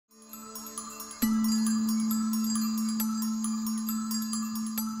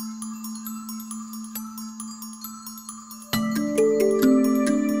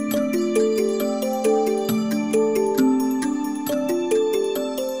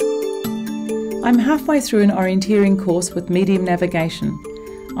I'm halfway through an orienteering course with medium navigation.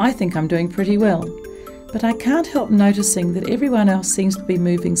 I think I'm doing pretty well, but I can't help noticing that everyone else seems to be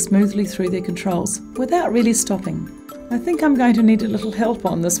moving smoothly through their controls without really stopping. I think I'm going to need a little help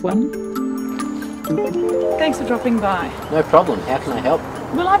on this one. Thanks for dropping by. No problem. How can I help?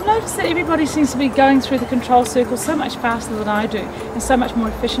 Well, I've noticed that everybody seems to be going through the control circle so much faster than I do and so much more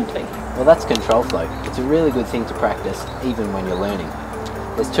efficiently. Well, that's control flow. It's a really good thing to practice even when you're learning.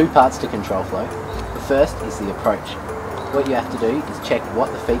 There's two parts to control flow. The first is the approach. What you have to do is check what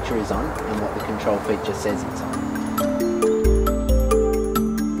the feature is on and what the control feature says it's on.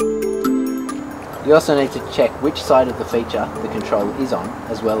 You also need to check which side of the feature the control is on,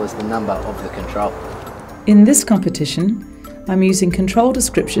 as well as the number of the control. In this competition, I'm using control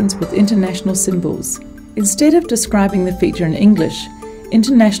descriptions with international symbols. Instead of describing the feature in English,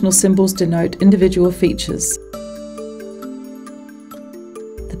 international symbols denote individual features.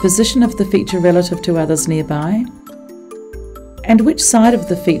 The position of the feature relative to others nearby, and which side of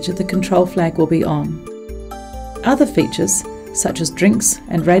the feature the control flag will be on. Other features, such as drinks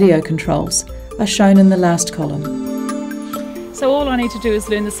and radio controls, are shown in the last column. So all I need to do is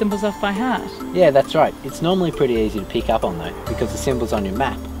learn the symbols off by heart? Yeah, that's right. It's normally pretty easy to pick up on though, because the symbols on your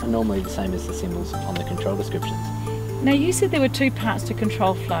map are normally the same as the symbols on the control descriptions. Now you said there were two parts to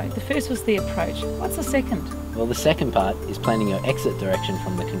control flow. The first was the approach. What's the second? Well, the second part is planning your exit direction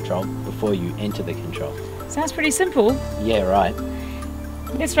from the control before you enter the control. Sounds pretty simple. Yeah, right.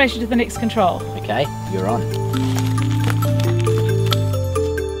 Let's race you to the next control. Okay, you're on.